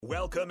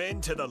Welcome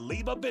into the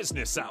LIBA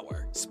Business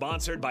Hour,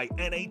 sponsored by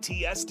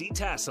NATSD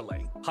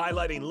Tasseling,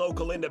 highlighting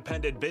local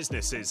independent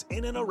businesses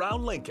in and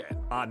around Lincoln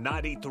on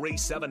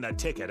 93.7 The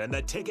Ticket and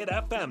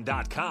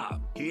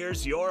theticketfm.com.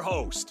 Here's your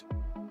host,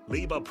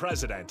 LIBA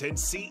President and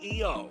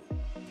CEO,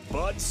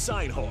 Bud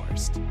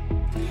Seinhorst.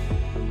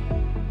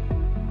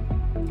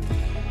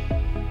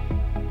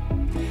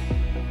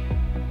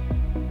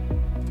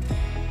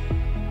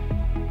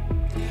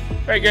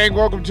 Hey gang,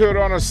 welcome to it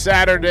on a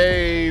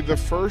Saturday, the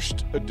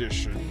first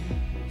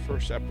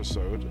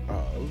episode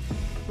of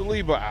the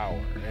LIBA Hour.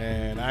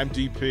 And I'm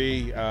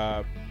DP.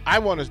 I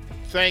want to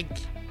thank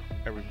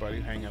everybody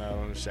hanging out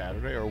on a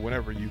Saturday or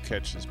whenever you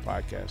catch this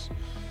podcast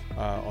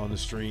on the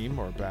stream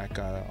or back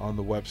on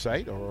the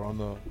website or on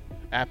the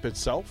app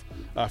itself.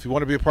 If you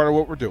want to be a part of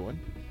what we're doing,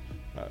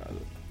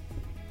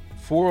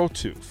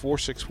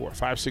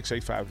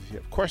 402-464-5685. If you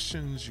have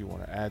questions, you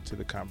want to add to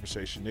the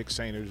conversation. Nick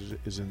Sainers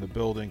is in the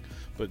building,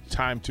 but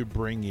time to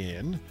bring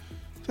in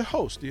the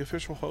host, the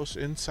official host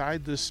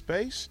inside this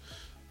space,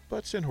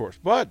 Bud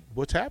Seinhorst. Bud,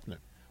 what's happening?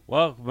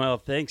 Well,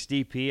 thanks,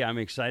 DP. I'm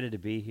excited to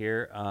be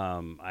here.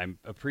 I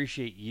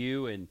appreciate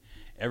you and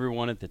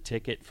everyone at the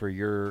Ticket for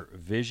your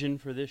vision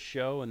for this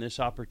show and this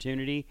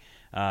opportunity.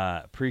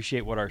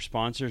 Appreciate what our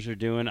sponsors are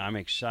doing. I'm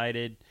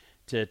excited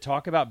to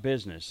talk about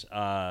business.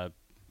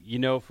 You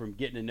know from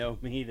getting to know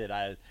me that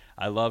I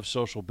love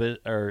local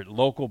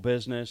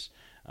business.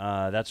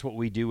 That's what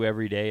we do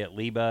every day at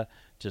LIBA,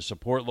 to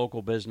support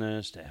local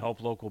business, to help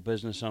local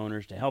business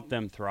owners, to help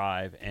them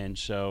thrive. And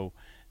so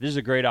this is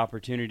a great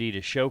opportunity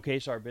to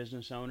showcase our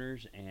business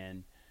owners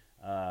and,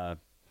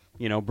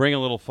 bring a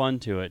little fun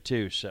to it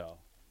too. So,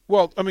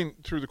 well, I mean,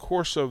 through the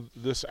course of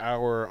this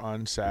hour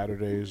on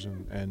Saturdays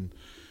and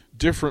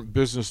different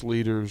business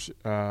leaders,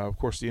 of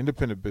course, the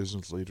independent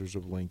business leaders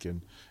of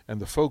Lincoln, and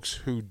the folks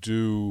who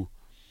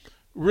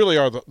really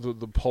are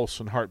the pulse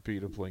and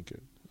heartbeat of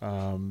Lincoln.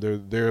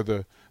 They're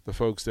the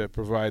folks that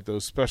provide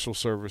those special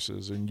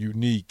services and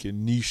unique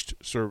and niched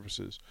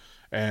services,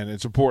 and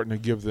it's important to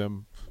give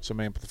them some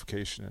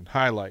amplification and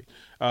highlight.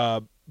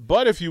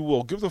 But if you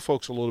will, give the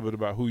folks a little bit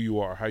about who you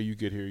are, how you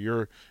get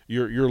here,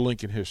 your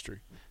Lincoln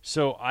history.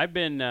 So I've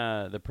been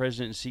the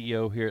president and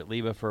CEO here at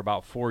LIBA for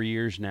about 4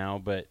 years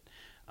now, but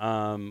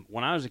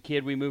when I was a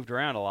kid, we moved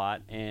around a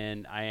lot,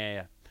 and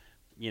I,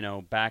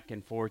 back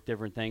and forth,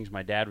 different things.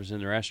 My dad was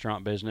in the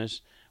restaurant business,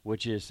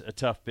 which is a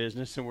tough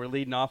business, and we're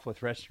leading off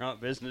with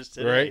restaurant business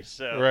today. Right,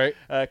 so, right.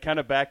 Kind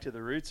of back to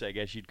the roots, I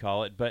guess you'd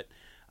call it. But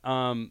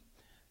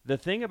the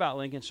thing about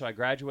Lincoln, so I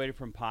graduated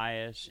from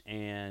Pius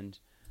and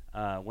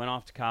went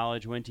off to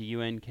college, went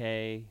to UNK.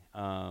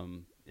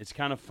 It's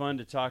kind of fun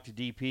to talk to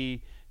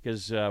DP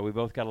because we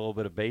both got a little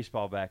bit of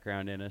baseball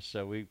background in us,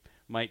 so we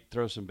might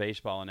throw some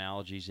baseball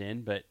analogies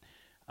in, but,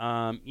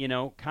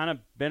 kind of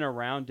been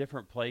around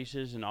different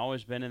places and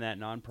always been in that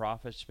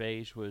nonprofit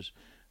space. Was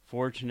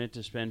fortunate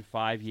to spend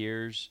 5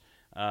 years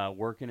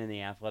working in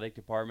the athletic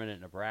department at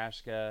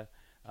Nebraska,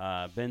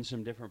 been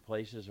some different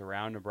places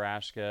around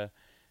Nebraska.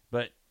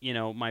 But,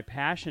 my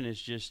passion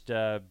is just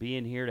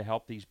being here to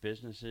help these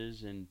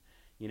businesses. And,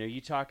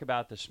 you talk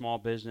about the small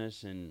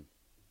business and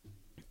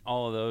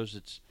all of those,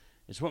 it's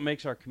what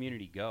makes our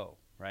community go,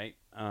 right?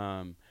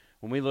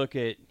 When we look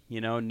at,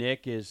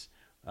 Nick is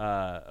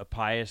a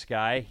Pius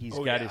guy. He's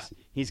got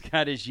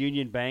his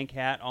Union Bank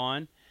hat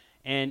on,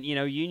 and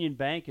Union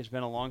Bank has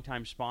been a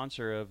longtime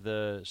sponsor of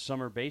the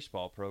summer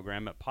baseball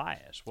program at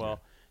Pius. Well,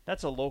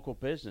 that's a local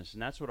business,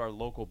 and that's what our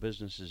local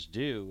businesses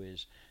do.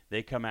 Is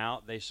they come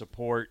out, they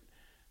support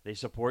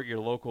your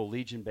local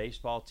Legion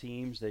baseball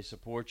teams, they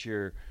support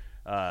your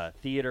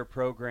theater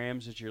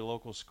programs at your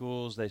local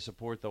schools, they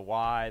support the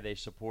Y, they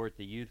support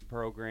the youth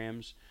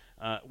programs.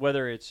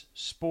 Whether it's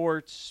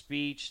sports,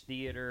 speech,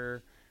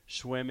 theater,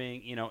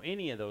 swimming,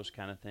 any of those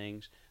kind of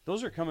things,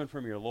 those are coming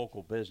from your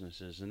local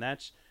businesses. And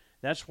that's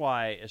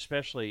why,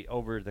 especially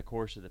over the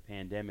course of the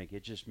pandemic,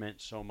 it just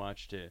meant so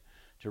much to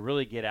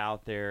really get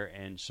out there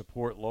and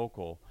support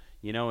local.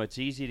 It's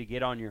easy to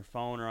get on your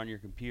phone or on your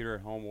computer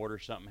at home, order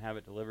something, have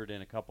it delivered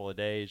in a couple of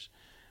days.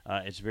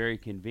 It's very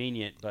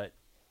convenient, but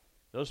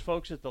those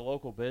folks at the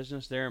local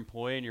business, they're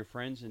employing your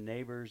friends and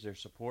neighbors, they're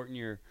supporting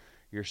your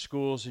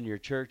schools and your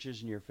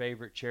churches and your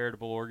favorite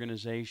charitable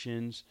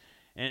organizations,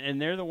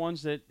 and they're the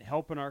ones that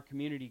helping our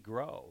community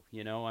grow.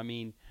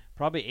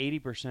 Probably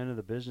 80% of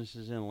the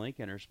businesses in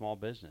Lincoln are small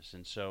business,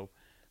 and so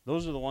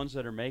those are the ones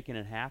that are making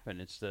it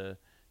happen. It's the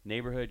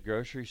neighborhood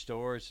grocery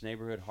store, it's the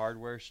neighborhood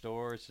hardware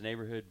store, it's the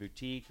neighborhood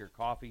boutique or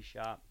coffee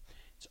shop.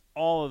 It's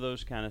all of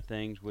those kind of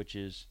things, which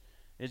is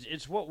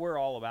it's what we're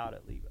all about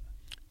at LIBA.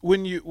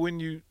 When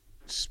you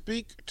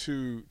speak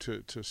to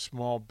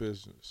small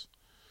business,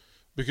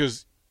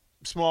 because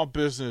small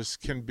business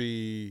can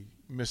be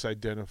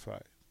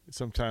misidentified.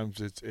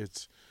 Sometimes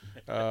it's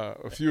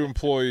a few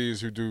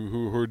employees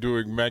who are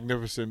doing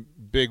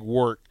magnificent big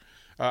work.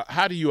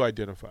 How do you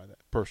identify that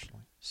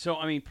personally? So,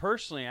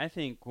 personally, I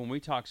think when we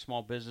talk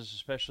small business,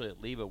 especially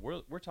at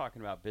LIBA, we're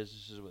talking about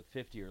businesses with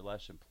 50 or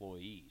less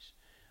employees.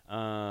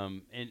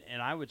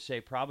 And I would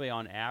say probably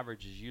on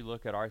average, as you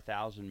look at our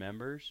 1,000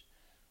 members,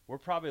 we're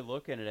probably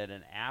looking at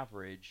an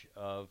average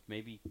of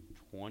maybe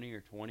 20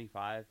 or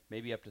 25,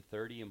 maybe up to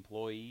 30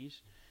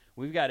 employees.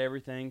 We've got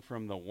everything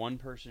from the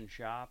one-person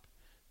shop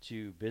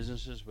to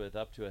businesses with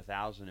up to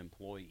 1,000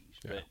 employees.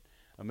 Yeah. But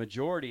a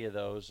majority of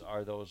those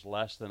are those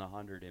less than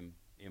 100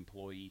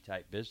 employee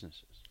type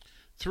businesses.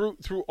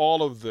 Through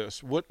all of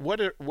this, what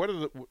are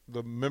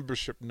the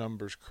membership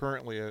numbers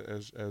currently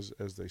as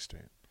they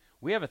stand?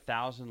 We have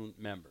 1,000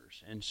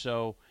 members,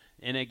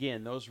 and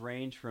again, those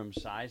range from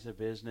size of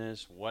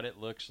business, what it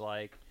looks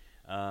like.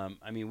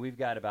 We've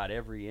got about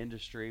every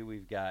industry.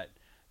 We've got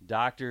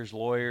doctors,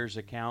 lawyers,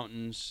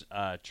 accountants,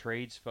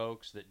 trades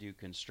folks that do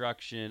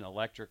construction,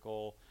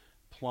 electrical,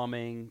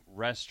 plumbing,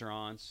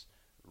 restaurants,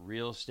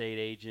 real estate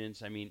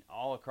agents.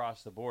 All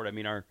across the board.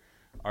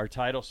 Our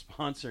title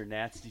sponsor,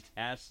 Nat's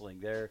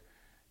Detasseling,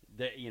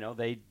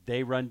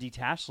 they run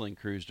detasseling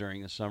crews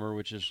during the summer,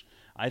 which is,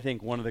 I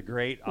think, one of the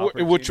great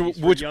opportunities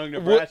for young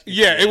Nebraska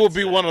kids. It will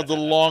be one of the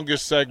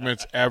longest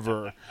segments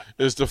ever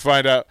is to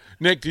find out.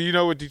 Nick, do you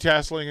know what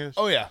detasseling is?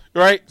 Oh, yeah.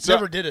 Right?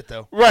 Never did it,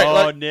 though. Right.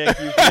 Oh, Nick,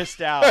 you've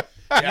missed out.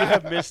 You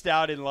have missed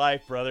out in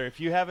life, brother. If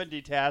you haven't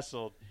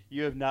detasseled,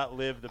 you have not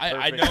lived the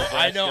perfect Nebraska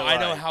I know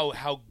life.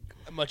 how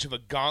much of a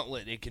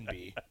gauntlet it can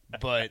be,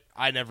 but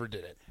I never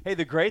did it. Hey,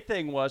 the great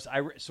thing was, I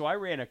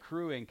ran a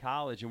crew in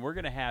college, and we're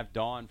going to have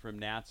Dawn from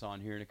Nats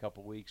on here in a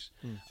couple weeks.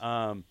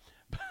 You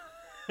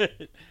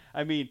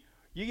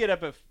get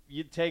up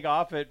you take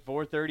off at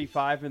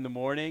 4:35 in the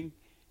morning,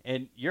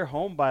 and you're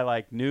home by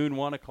like noon,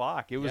 1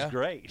 o'clock. It was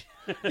great.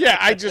 Yeah,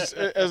 I just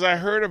as I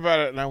heard about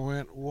it, and I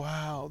went,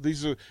 "Wow,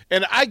 these are."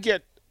 And I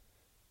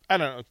don't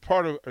know,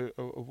 part of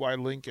why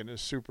Lincoln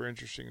is super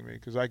interesting to me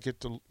because I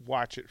get to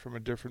watch it from a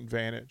different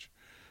vantage,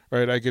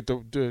 right? I get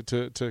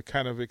to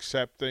kind of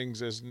accept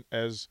things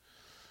as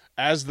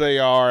they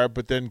are,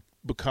 but then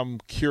become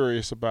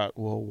curious about,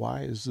 well,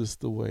 why is this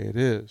the way it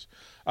is?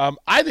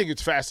 I think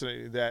it's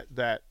fascinating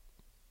that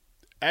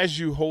as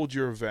you hold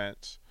your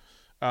events,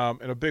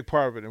 and a big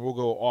part of it, and we'll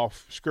go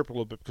off script a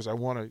little bit because I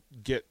want to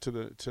get to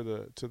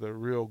the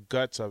real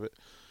guts of it.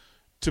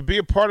 To be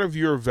a part of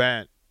your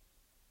event,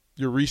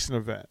 your recent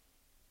event,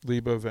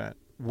 LIBA event,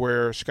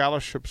 where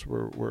scholarships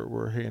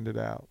were handed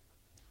out.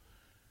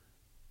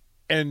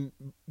 And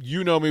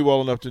you know me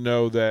well enough to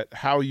know that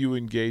how you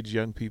engage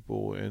young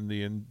people in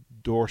the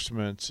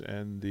endorsements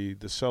and the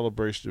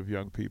celebration of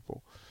young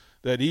people,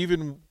 that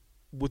even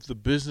with the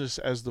business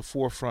as the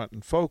forefront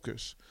and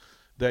focus,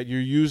 that you're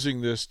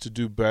using this to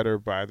do better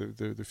by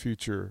the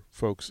future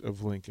folks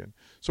of Lincoln.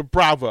 So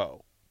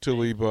bravo to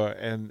LIBA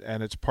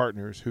and its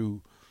partners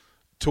who –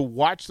 to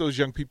watch those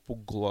young people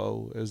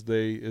glow as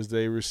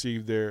they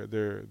receive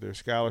their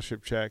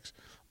scholarship checks,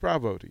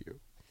 bravo to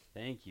you.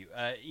 Thank you.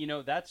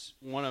 That's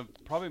one of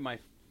probably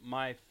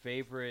my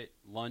favorite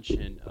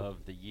luncheon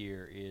of the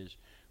year is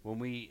when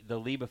the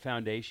LIBA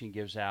Foundation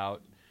gives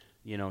out,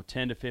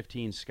 10 to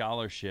 15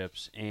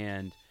 scholarships,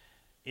 and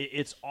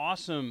it's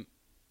awesome.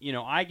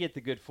 I get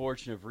the good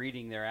fortune of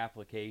reading their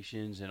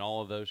applications and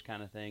all of those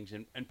kind of things,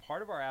 and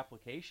part of our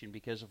application,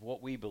 because of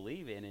what we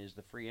believe in, is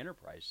the free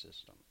enterprise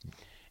system.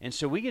 And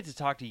so we get to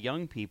talk to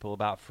young people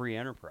about free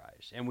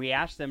enterprise, and we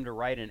ask them to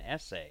write an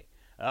essay,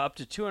 up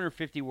to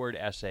 250-word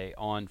essay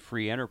on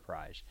free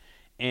enterprise.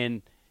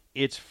 And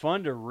it's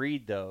fun to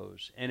read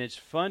those, and it's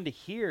fun to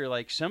hear,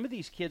 like, some of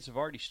these kids have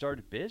already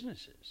started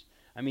businesses.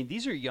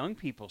 These are young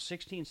people,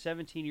 16,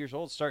 17 years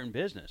old, starting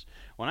business.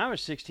 When I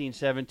was 16,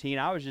 17,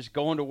 I was just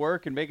going to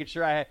work and making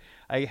sure I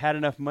had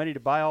enough money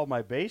to buy all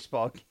my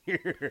baseball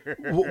gear.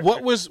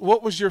 What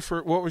was your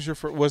first?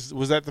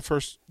 Was that the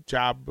first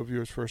job of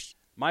yours? First.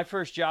 My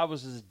first job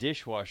was as a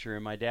dishwasher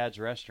in my dad's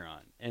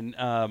restaurant, and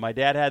my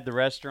dad had the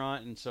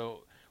restaurant, and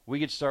so we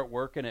could start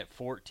working at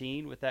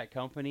 14 with that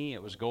company.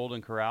 It was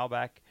Golden Corral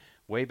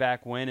way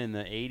back when in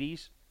the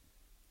 80s.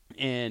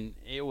 And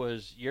it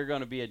was, you're going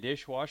to be a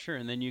dishwasher,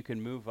 and then you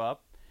can move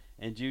up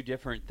and do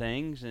different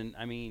things. And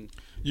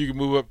you can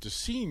move up to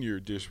senior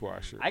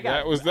dishwasher.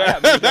 That was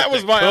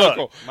my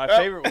uncle. My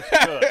favorite was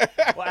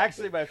cook. Well,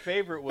 actually, my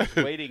favorite was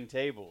waiting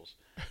tables,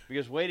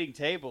 because waiting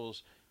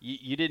tables,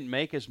 you didn't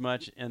make as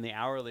much in the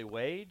hourly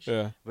wage,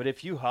 but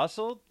if you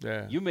hustled,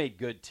 you made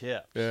good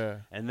tips. Yeah.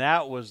 And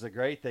that was the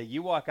great thing.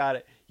 You walk out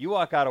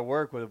of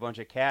work with a bunch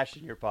of cash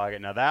in your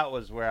pocket. Now that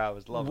was where I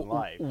was loving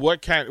life.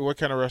 What kind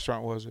of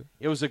restaurant was it?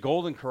 It was a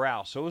Golden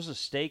Corral, so it was a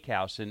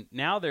steakhouse, and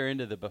now they're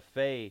into the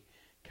buffet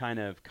kind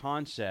of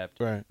concept.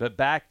 Right. But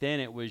back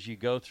then it was, you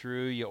go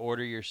through, you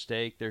order your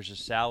steak, there's a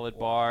salad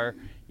bar,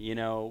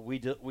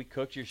 we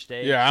cooked your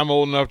steak. Yeah, I'm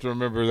old enough to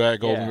remember that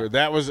Golden Corral.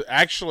 That was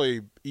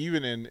actually,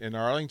 even in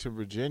Arlington,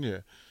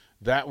 Virginia,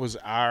 that was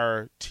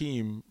our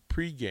team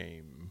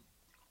pregame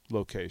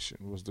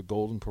location, was the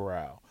Golden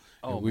Corral.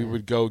 Oh, and we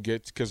would go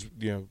get, because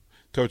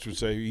Coach would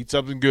say, eat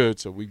something good,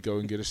 so we'd go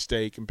and get a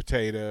steak and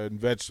potato and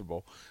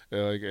vegetable,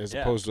 as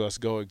opposed to us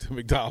going to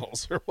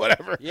McDonald's or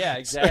whatever. Yeah,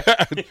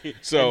 exactly.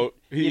 So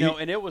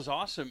and it was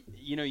awesome.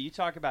 You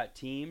talk about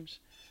teams.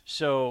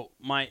 So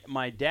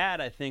my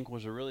dad, I think,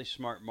 was a really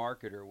smart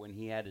marketer when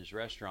he had his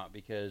restaurant,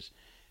 because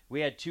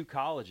we had two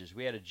colleges.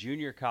 We had a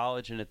junior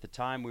college, and at the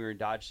time we were in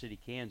Dodge City,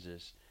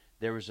 Kansas.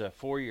 there was a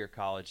 4-year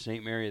college,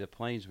 St. Mary of the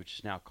Plains, which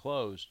is now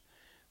closed,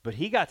 but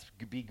he got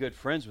to be good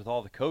friends with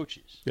all the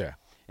coaches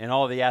and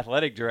all the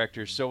athletic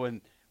directors. So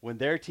when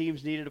their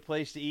teams needed a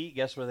place to eat,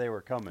 guess where they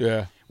were coming?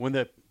 Yeah. When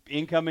the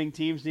incoming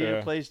teams needed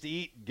a place to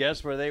eat,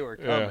 guess where they were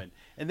coming?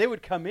 And they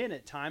would come in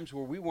at times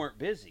where we weren't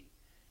busy.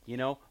 You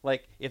know,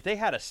 like if they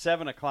had a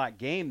 7 o'clock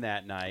game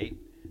that night,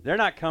 they're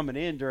not coming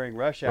in during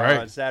rush hour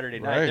on Saturday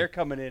night. They're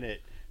coming in at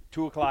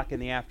 2 o'clock in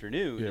the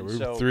afternoon. Yeah, and we were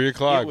so 3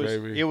 o'clock,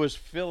 baby. It was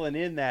filling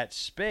in that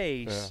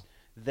space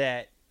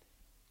that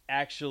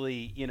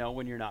actually, you know,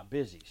 when you're not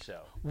busy. So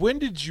when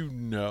did you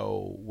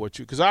know what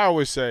you? Because I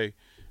always say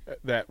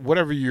that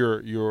whatever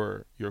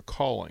your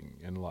calling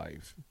in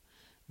life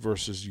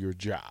versus your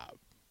job,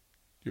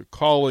 your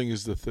calling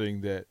is the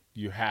thing that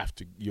you have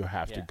to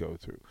go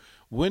through.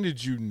 When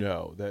did you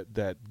know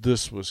that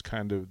this was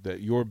kind of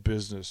that your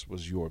business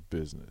was your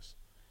business?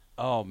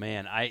 Oh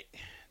man,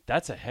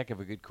 that's a heck of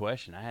a good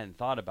question. I hadn't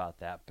thought about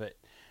that, but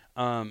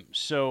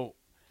so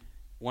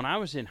when I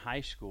was in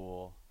high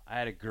school, I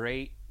had a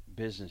great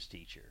business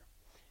teacher,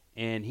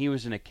 and he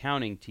was an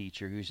accounting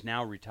teacher who's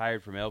now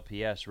retired from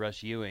LPS,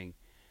 Russ Ewing,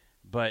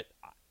 but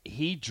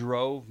he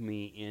drove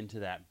me into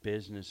that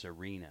business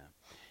arena.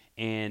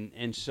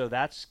 And so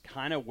that's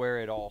kind of where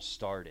it all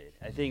started.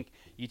 I think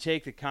you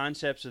take the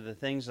concepts of the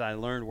things that I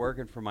learned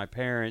working for my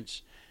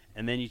parents,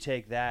 and then you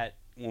take that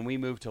when we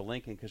moved to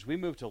Lincoln, because we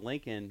moved to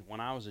Lincoln when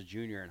I was a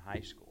junior in high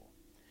school.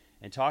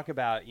 And talk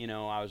about, you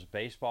know, I was a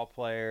baseball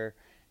player.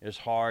 It was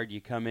hard. You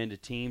come into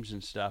teams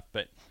and stuff.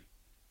 But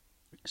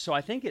so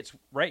I think it's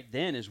right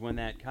then is when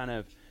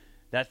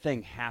that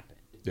thing happened.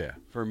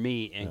 For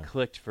me and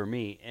clicked for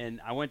me.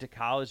 And I went to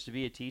college to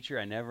be a teacher.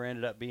 I never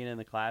ended up being in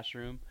the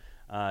classroom.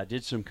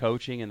 Did some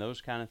coaching and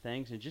those kind of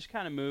things, and just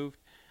kind of moved.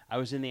 I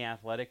was in the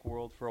athletic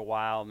world for a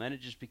while, and then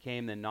it just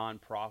became the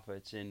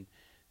nonprofits. And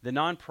the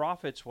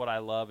nonprofits, what I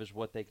love is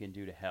what they can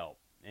do to help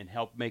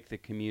make the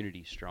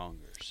community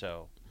stronger.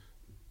 So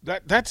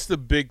that's the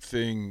big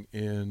thing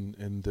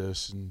in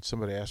this. And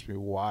somebody asked me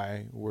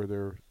why were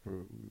there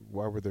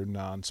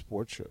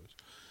non-sports shows,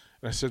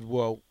 and I said,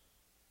 well,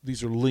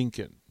 these are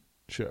Lincoln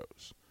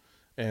shows,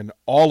 and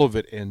all of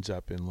it ends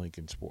up in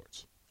Lincoln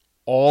sports.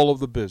 All of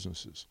the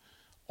businesses,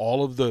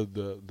 all of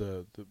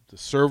the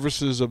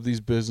services of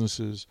these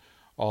businesses,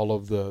 all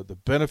of the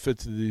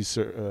benefits of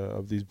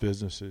these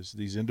businesses,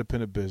 these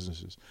independent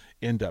businesses,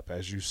 end up,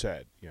 as you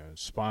said, you know,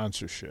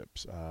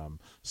 sponsorships,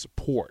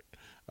 support.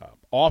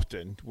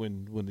 Often,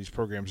 when these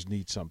programs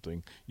need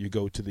something, you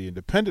go to the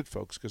independent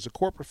folks, because the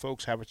corporate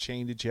folks have a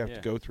chain that you have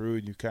to go through,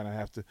 and you kind of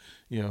have to,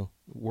 you know,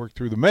 work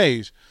through the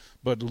maze.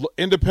 But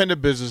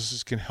independent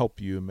businesses can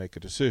help you and make a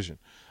decision.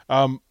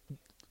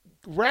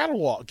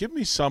 Rattle off. Give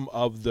me some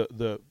of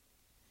the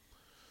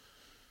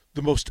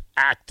most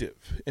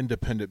active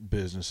independent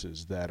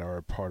businesses that are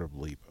a part of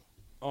LIBA.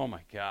 Oh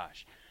my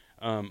gosh.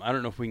 I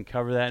don't know if we can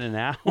cover that in an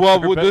hour. Well,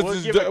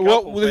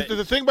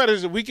 the thing about it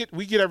is that we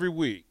get every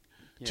week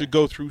to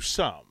go through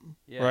some,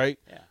 right?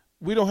 Yeah.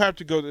 We don't have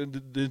to go.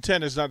 The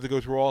intent is not to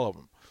go through all of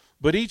them,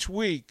 but each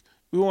week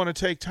we want to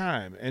take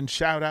time and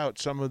shout out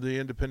some of the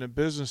independent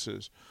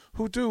businesses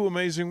who do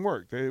amazing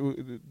work.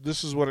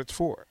 This is what it's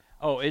for.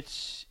 Oh,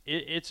 it's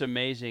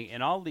amazing,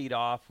 and I'll lead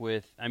off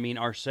with, I mean,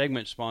 our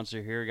segment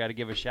sponsor here. Got to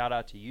give a shout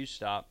out to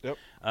U-Stop. Yep.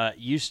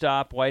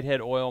 U-Stop, Whitehead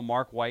Oil,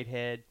 Mark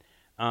Whitehead.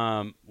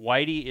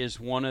 Whitey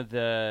is one of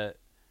the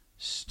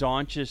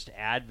staunchest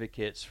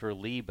advocates for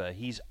LIBA.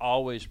 He's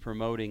always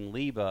promoting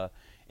LIBA,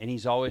 and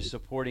he's always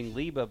supporting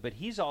LIBA, but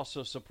he's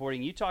also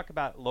supporting, you talk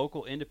about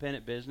local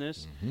independent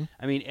business. Mm-hmm.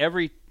 I mean,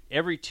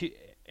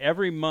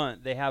 every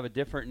month they have a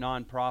different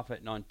nonprofit,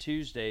 and on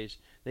Tuesdays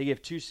they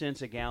give 2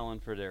 cents a gallon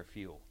for their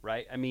fuel,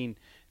 right? I mean,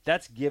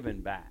 that's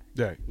giving back.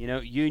 Yeah. You know,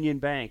 Union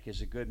Bank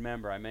is a good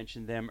member. I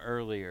mentioned them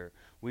earlier.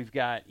 We've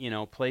got, you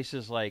know,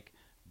 places like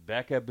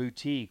Becca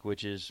Boutique,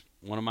 which is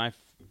one of my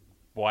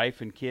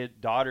wife and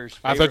daughter's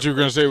favorite. I thought you were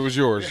going to say it was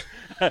yours.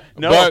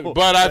 No,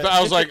 but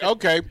I was like,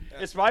 okay.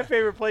 It's my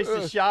favorite place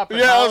to shop.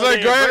 Yeah, I was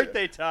like, go ahead.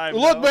 Birthday time.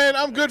 Look, man,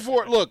 I'm good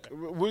for it. Look,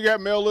 we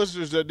got male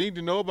listeners that need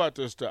to know about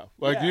this stuff,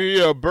 like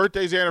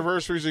birthdays,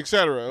 anniversaries,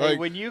 etc. Like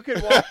when you can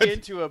walk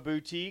into a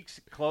boutique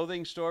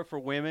clothing store for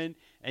women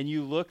and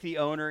you look the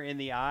owner in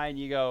the eye and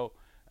you go,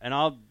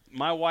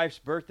 my wife's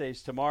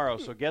birthday's tomorrow,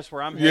 so guess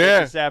where I'm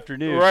headed this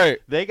afternoon? Right.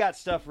 They got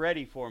stuff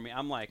ready for me.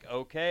 I'm like,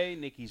 okay,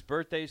 Nikki's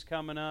birthday's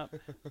coming up.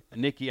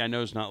 Nikki, I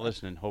know, is not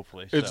listening,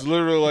 hopefully. So. It's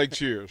literally like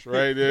Cheers,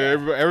 right?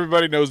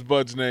 Everybody knows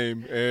Bud's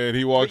name, and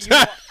he walks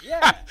out.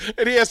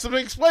 And he has some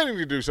explaining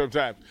to do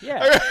sometimes.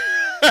 Yeah.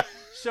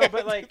 So,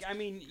 but like, I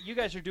mean, you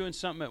guys are doing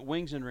something at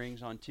Wings and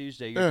Rings on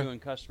Tuesday. You're doing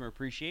customer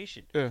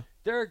appreciation. Yeah.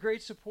 They're a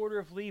great supporter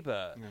of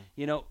LIBA. Yeah.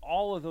 You know,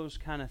 all of those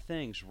kind of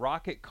things.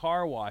 Rocket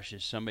Car Wash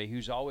is somebody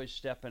who's always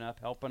stepping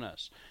up, helping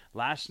us.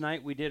 Last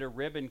night we did a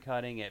ribbon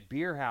cutting at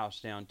Beer House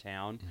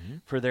downtown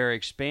for their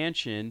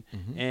expansion.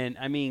 Mm-hmm. And,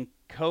 I mean,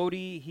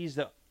 Cody,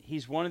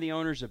 he's one of the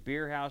owners of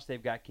Beer House.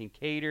 They've got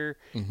Kincaidor,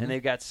 and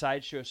they've got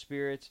Sideshow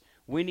Spirits.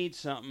 We need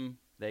something,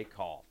 they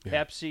call.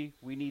 Yeah. Pepsi,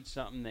 we need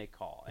something, they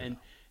call. Yeah. And,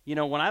 you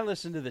know, when I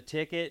listen to the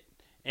ticket,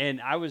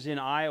 And I was in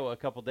Iowa a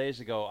couple days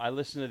ago. I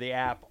listened to the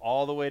app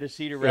all the way to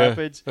Cedar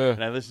Rapids,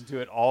 and I listened to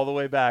it all the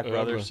way back,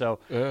 brother.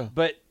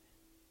 But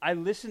I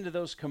listened to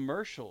those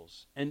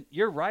commercials, and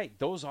you're right.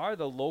 Those are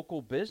the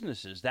local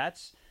businesses.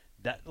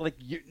 Like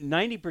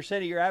 90%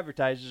 of your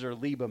advertisers are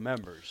LIBA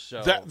members.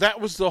 So that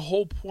was the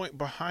whole point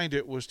behind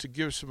it, was to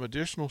give some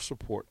additional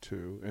support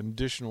to and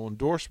additional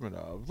endorsement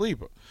of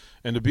LIBA,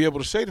 and to be able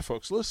to say to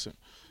folks, listen,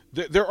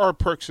 there are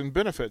perks and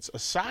benefits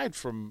aside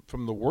from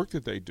the work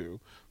that they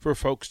do for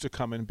folks to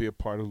come and be a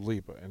part of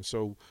LIBA. And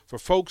so for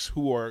folks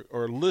who are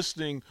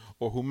listening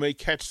or who may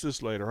catch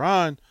this later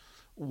on,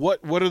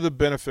 what are the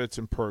benefits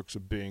and perks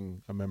of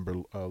being a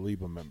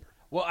LIBA member?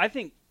 Well, I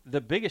think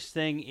the biggest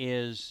thing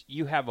is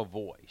you have a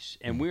voice,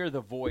 and we're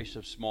the voice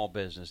of small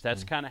business.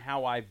 That's kind of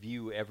how I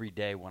view every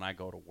day when I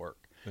go to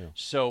work. Yeah.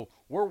 So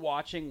we're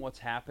watching what's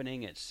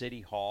happening at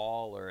City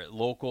Hall or at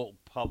local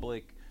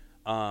public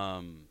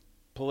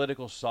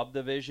political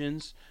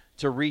subdivisions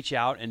to reach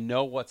out and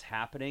know what's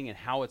happening and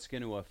how it's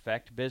going to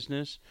affect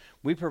business.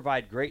 We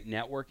provide great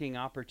networking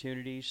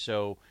opportunities.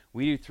 So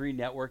we do 3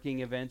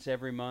 networking events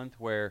every month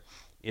where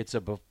it's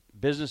a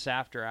business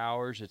after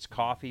hours, it's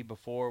coffee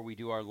before, we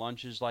do our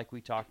lunches like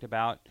we talked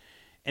about,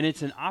 and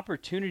it's an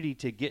opportunity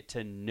to get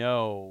to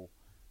know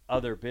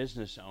other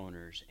business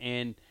owners.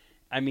 And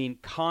I mean,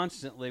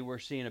 constantly we're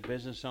seeing a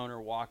business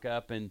owner walk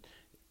up and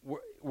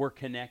we're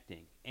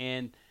connecting.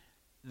 And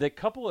the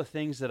couple of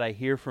things that I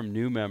hear from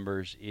new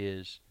members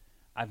is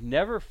I've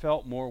never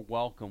felt more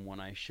welcome when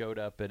I showed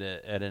up at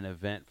an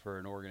event for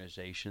an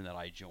organization that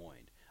I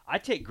joined. I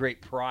take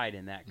great pride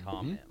in that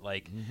comment.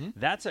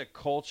 That's a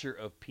culture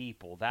of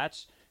people.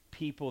 That's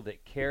people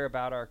that care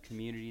about our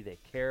community. They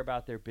care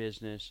about their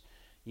business.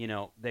 You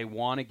know, they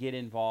want to get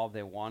involved.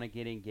 They want to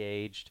get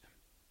engaged.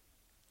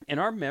 And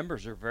our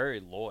members are very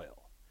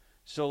loyal.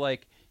 So,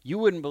 like, you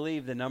wouldn't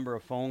believe the number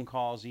of phone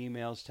calls,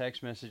 emails,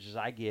 text messages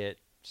I get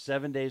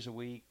 7 days a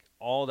week,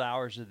 all the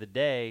hours of the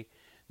day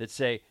that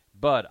say,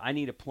 Bud, I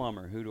need a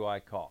plumber. Who do I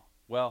call?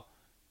 Well,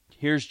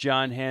 here's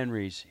John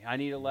Henry's. I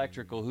need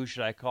electrical. Who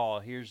should I call?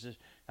 Here's this.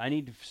 I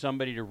need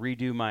somebody to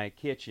redo my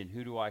kitchen.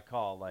 Who do I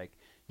call? Like,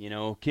 you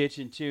know,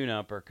 Kitchen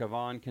Tune-Up or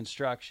Kavan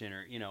Construction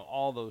or, you know,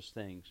 all those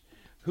things.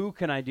 Who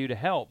can I do to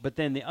help? But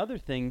then the other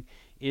thing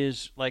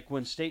is, like,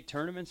 when state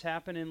tournaments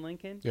happen in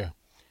Lincoln,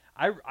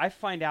 I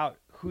find out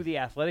who the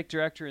athletic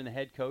director and the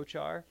head coach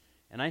are,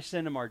 and I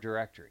send them our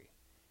directory.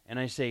 And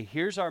I say,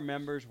 here's our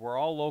members. We're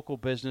all local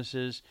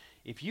businesses.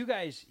 If you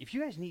guys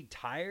need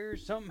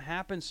tires, something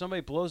happens,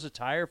 somebody blows a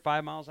tire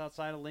 5 miles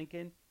outside of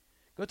Lincoln,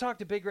 go talk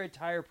to Big Red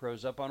Tire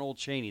Pros up on Old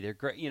Cheney. They're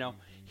great. You know,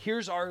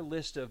 here's our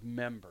list of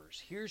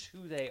members. Here's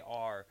who they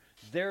are.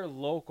 They're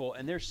local,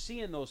 and they're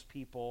seeing those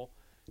people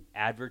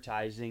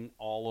advertising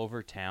all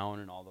over town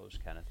and all those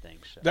kind of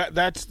things. So.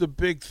 That's the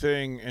big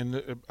thing,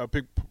 and a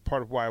big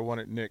part of why I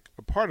wanted Nick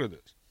a part of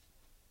this,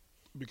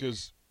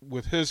 because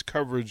with his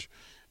coverage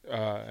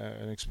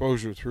and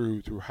exposure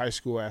through high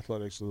school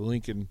athletics, the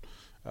Lincoln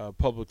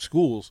public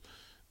schools,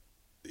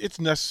 it's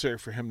necessary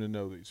for him to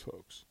know these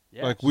folks.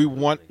 Yeah, like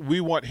absolutely.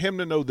 we want him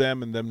to know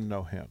them and them to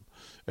know him,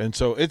 and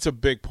so it's a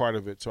big part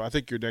of it. So I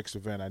think your next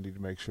event, I need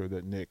to make sure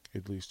that Nick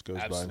at least goes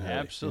by and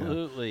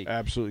absolutely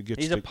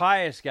gets. He's a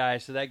pious guy,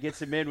 so that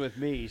gets him in with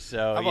me.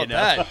 So how about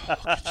that?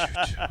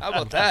 How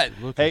about that?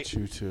 Look at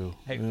you two.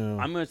 Hey,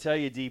 I'm going to tell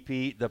you,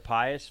 DP, the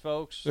pious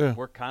folks,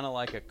 we're kind of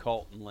like a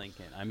cult in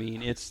Lincoln. I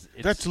mean, it's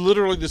that's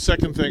literally the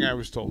second thing I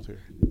was told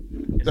here.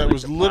 That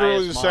was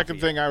literally the second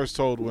thing I was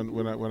told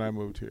when I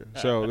moved here.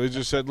 So they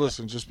just said,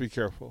 "Listen, just be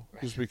careful.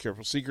 Just be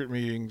careful. Secret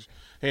meetings,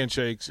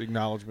 handshakes,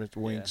 acknowledgement,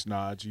 winks,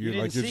 nods." You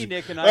didn't see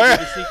Nick and I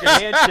did a secret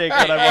handshake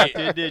when I walked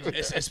in, did you?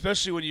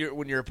 Especially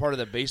when you're a part of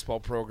the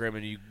baseball program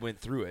and you went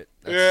through it.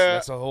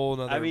 That's a whole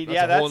nother. I mean,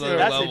 that's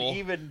an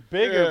even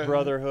bigger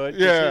brotherhood.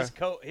 Yeah.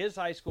 His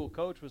high school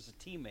coach was a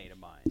teammate of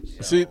mine.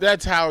 So. See,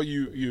 that's how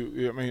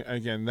you. I mean,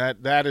 again,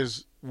 that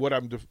is what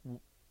I'm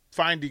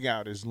finding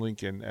out is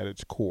Lincoln at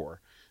its core.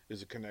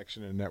 Is a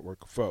connection and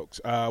network of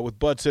folks. With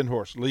Bud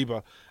Sindhorst,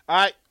 LIBA.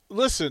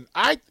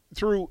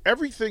 Through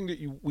everything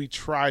that we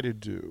try to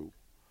do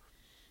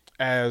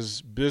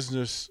as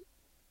business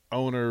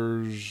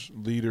owners,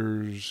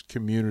 leaders,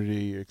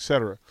 community,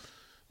 etc.,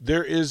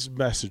 there is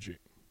messaging.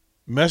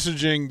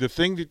 Messaging, the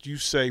thing that you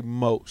say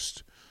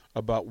most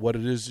about what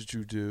it is that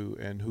you do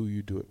and who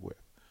you do it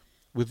with.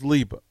 With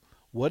LIBA,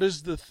 what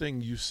is the thing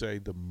you say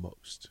the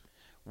most?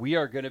 We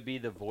are going to be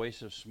the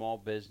voice of small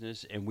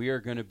business, and we are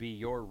going to be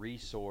your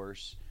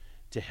resource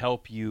to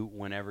help you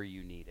whenever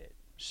you need it.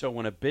 So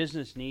when a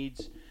business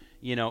needs,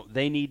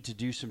 they need to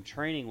do some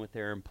training with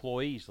their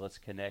employees, let's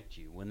connect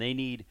you. When they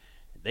need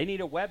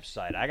a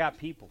website, I got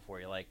people for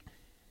you. Like,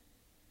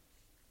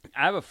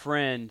 I have a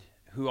friend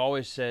who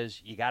always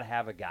says, you got to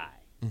have a guy.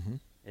 Mm-hmm.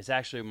 It's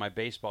actually my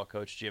baseball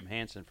coach, Jim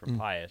Hansen from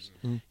Pius.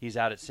 Mm-hmm. He's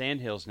out at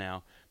Sandhills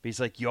now, but he's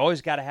like, you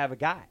always got to have a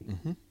guy.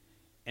 Mm-hmm.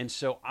 And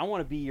so I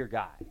want to be your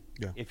guy.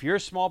 Yeah. If you're a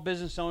small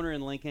business owner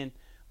in Lincoln,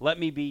 let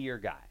me be your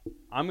guy.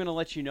 I'm going to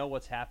let you know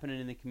what's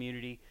happening in the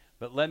community,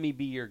 but let me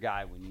be your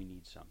guy when you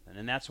need something.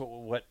 And that's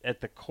what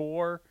at the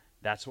core,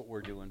 That's what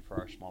we're doing for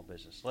our small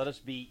business. Let us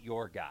be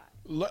your guy.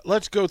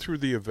 Let's go through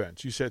the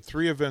events. You said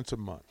 3 events a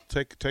month.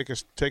 Take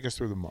us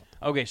through the month.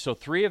 Okay, so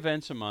 3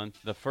 events a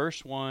month. The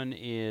first one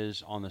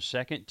is on the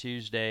second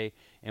Tuesday,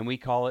 and we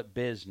call it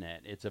BizNet.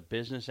 It's a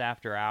business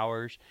after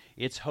hours.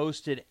 It's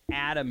hosted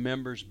at a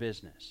member's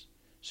business.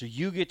 So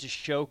you get to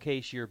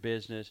showcase your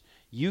business.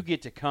 You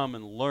get to come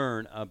and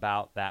learn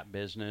about that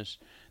business.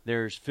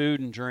 There's food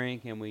and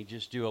drink, and we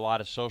just do a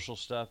lot of social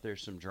stuff.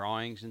 There's some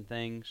drawings and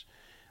things.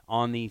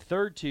 On the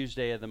third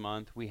Tuesday of the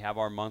month, we have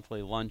our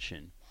monthly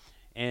luncheon.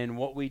 And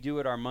what we do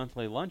at our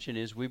monthly luncheon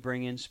is we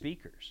bring in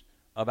speakers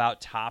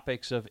about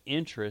topics of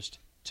interest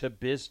to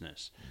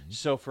business. Mm-hmm.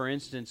 So, for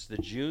instance, the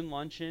June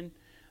luncheon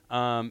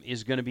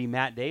is going to be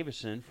Matt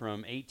Davison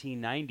from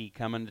 1890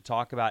 coming to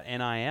talk about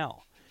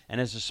NIL. And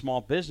as a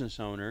small business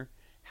owner,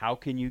 how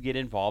can you get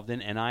involved in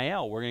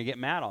NIL? We're going to get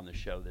Matt on the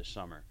show this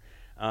summer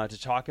to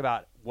talk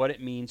about what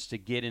it means to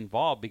get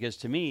involved, because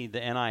to me, the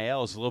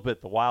NIL is a little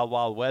bit the wild,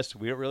 wild west.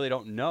 We really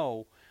don't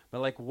know.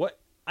 But, like, what?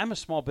 I'm a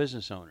small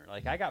business owner.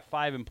 Like, I got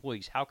 5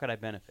 employees. How could I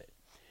benefit?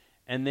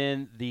 And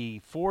then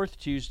the 4th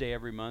Tuesday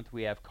every month,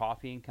 we have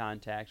Coffee and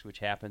Contacts, which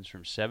happens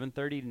from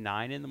 7:30 to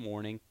 9 in the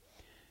morning.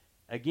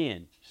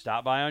 Again,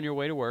 stop by on your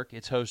way to work.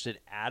 It's hosted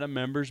at a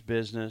member's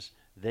business.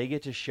 They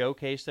get to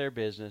showcase their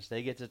business.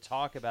 They get to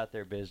talk about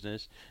their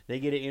business. They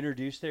get to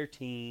introduce their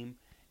team.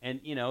 And,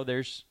 you know,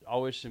 there's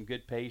always some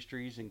good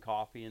pastries and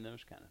coffee and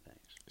those kind of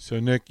things. So,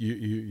 Nick,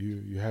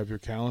 you have your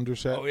calendar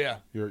set? Oh, yeah.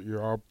 You're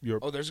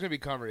there's going to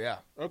be yeah.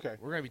 Okay.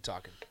 We're going to be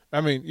talking.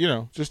 I mean, you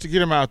know, just to get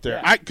them out there.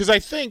 Yeah. Because I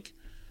think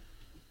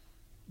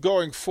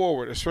going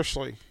forward,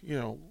 especially, you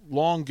know,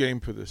 long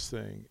game for this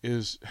thing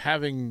is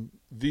having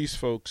these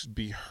folks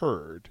be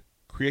heard,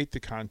 create the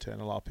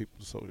content, allow people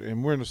to social.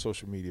 And we're in a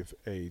social media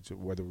age,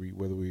 whether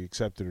we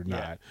accept it or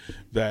not,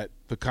 that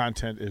the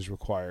content is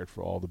required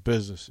for all the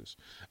businesses.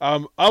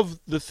 Of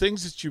the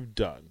things that you've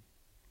done,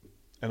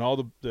 and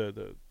all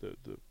the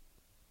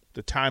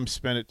time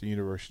spent at the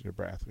University of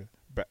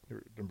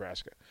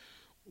Nebraska,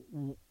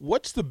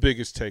 what's the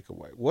biggest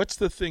takeaway? What's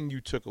the thing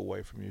you took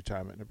away from your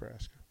time at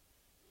Nebraska?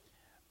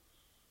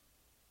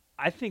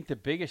 I think the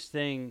biggest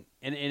thing,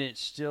 and it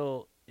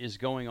still is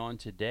going on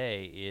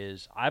today,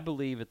 is I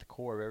believe at the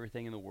core of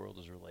everything in the world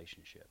is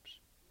relationships.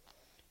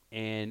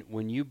 And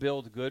when you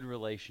build good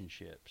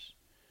relationships,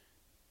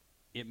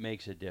 it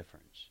makes a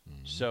difference.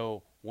 Mm-hmm.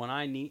 So when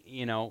I need,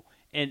 you know,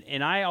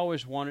 and I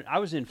always wanted, I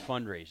was in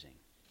fundraising.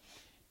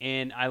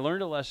 And I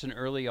learned a lesson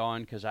early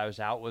on because I was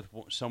out with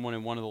someone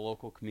in one of the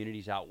local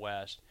communities out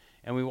west.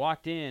 And we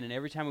walked in, and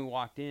every time we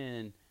walked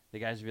in, the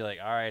guys would be like,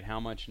 all right,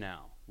 how much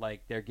now?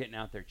 Like they're getting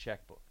out their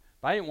checkbook.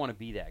 But I didn't want to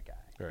be that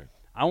guy. Right.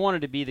 I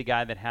wanted to be the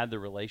guy that had the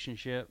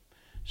relationship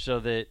so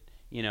that,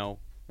 you know,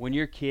 when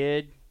your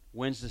kid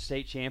wins the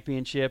state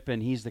championship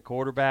and he's the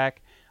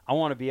quarterback, I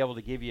want to be able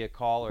to give you a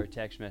call or a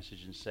text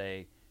message and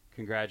say,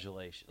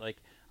 congratulations. Like,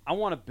 I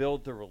want to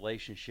build the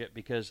relationship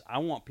because I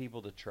want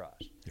people to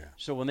trust. Yeah.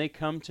 So when they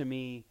come to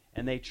me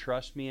and they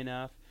trust me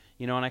enough,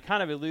 you know, and I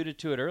kind of alluded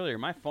to it earlier,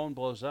 my phone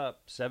blows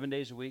up 7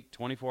 days a week,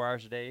 24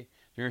 hours a day,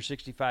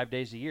 365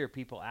 days a year,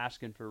 people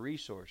asking for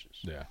resources.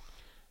 Yeah.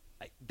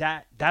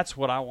 That's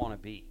what I want to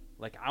be.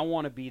 Like, I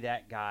want to be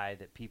that guy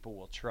that people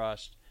will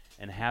trust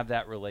and have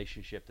that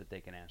relationship that they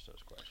can ask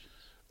those questions.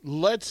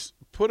 Let's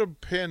put a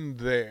pin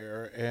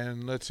there,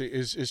 and let's see.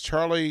 Is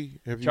Charlie?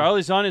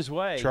 Charlie's on his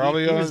way.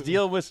 Charlie he was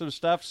dealing with some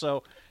stuff.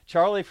 So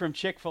Charlie from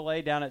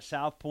Chick-fil-A down at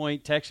South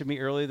Point texted me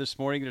early this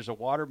morning. There's a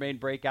water main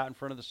break out in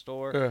front of the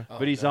store,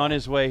 but he's on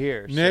his way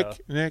here.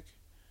 Nick,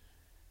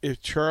 if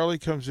Charlie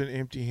comes in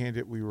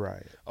empty-handed, we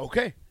riot.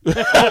 Okay. There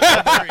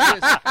he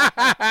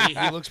is.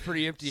 He looks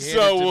pretty empty-handed.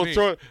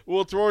 So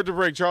we'll throw it to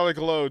break. Charlie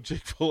Cologne,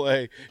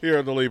 Chick-fil-A, here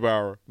on the LIBA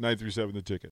Hour, 937 The Ticket.